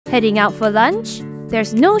Heading out for lunch?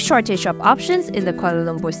 There's no shortage of options in the Kuala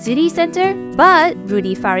Lumpur city centre, but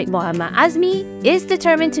Rudi Farique Mohd Azmi is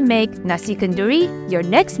determined to make Nasi Kenduri your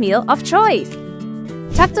next meal of choice.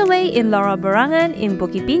 Tucked away in Lorong Berangan in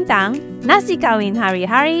Bukit Bintang, Nasi Kahwin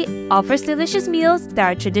Hari-Hari offers delicious meals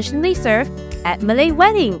that are traditionally served at Malay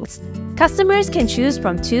weddings. Customers can choose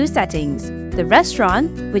from two settings: the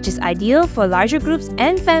restaurant, which is ideal for larger groups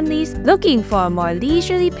and families looking for a more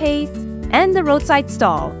leisurely pace, and the roadside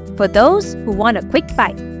stall, for those who want a quick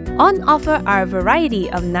bite. On offer are a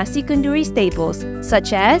variety of Nasi Kenduri staples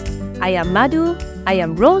such as ayam madu,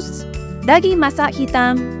 ayam roast, daging masak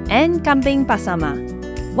hitam, and kambing pasama.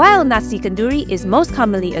 While Nasi Kenduri is most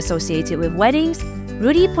commonly associated with weddings,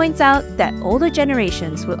 Rudi points out that older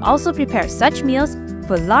generations will also prepare such meals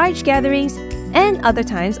for large gatherings and other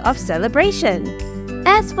times of celebration.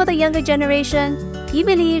 As for the younger generation, he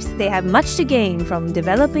believes they have much to gain from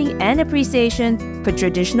developing an appreciation for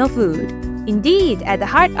traditional food. Indeed, at the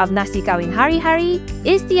heart of Nasi Kahwin Hari-Hari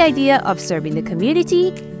is the idea of serving the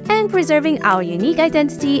community and preserving our unique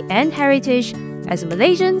identity and heritage as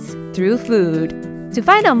Malaysians through food. To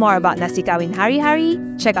find out more about Nasi Kahwin Hari-Hari,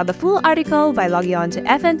 check out the full article by logging on to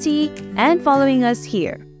FMT and following us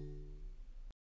here.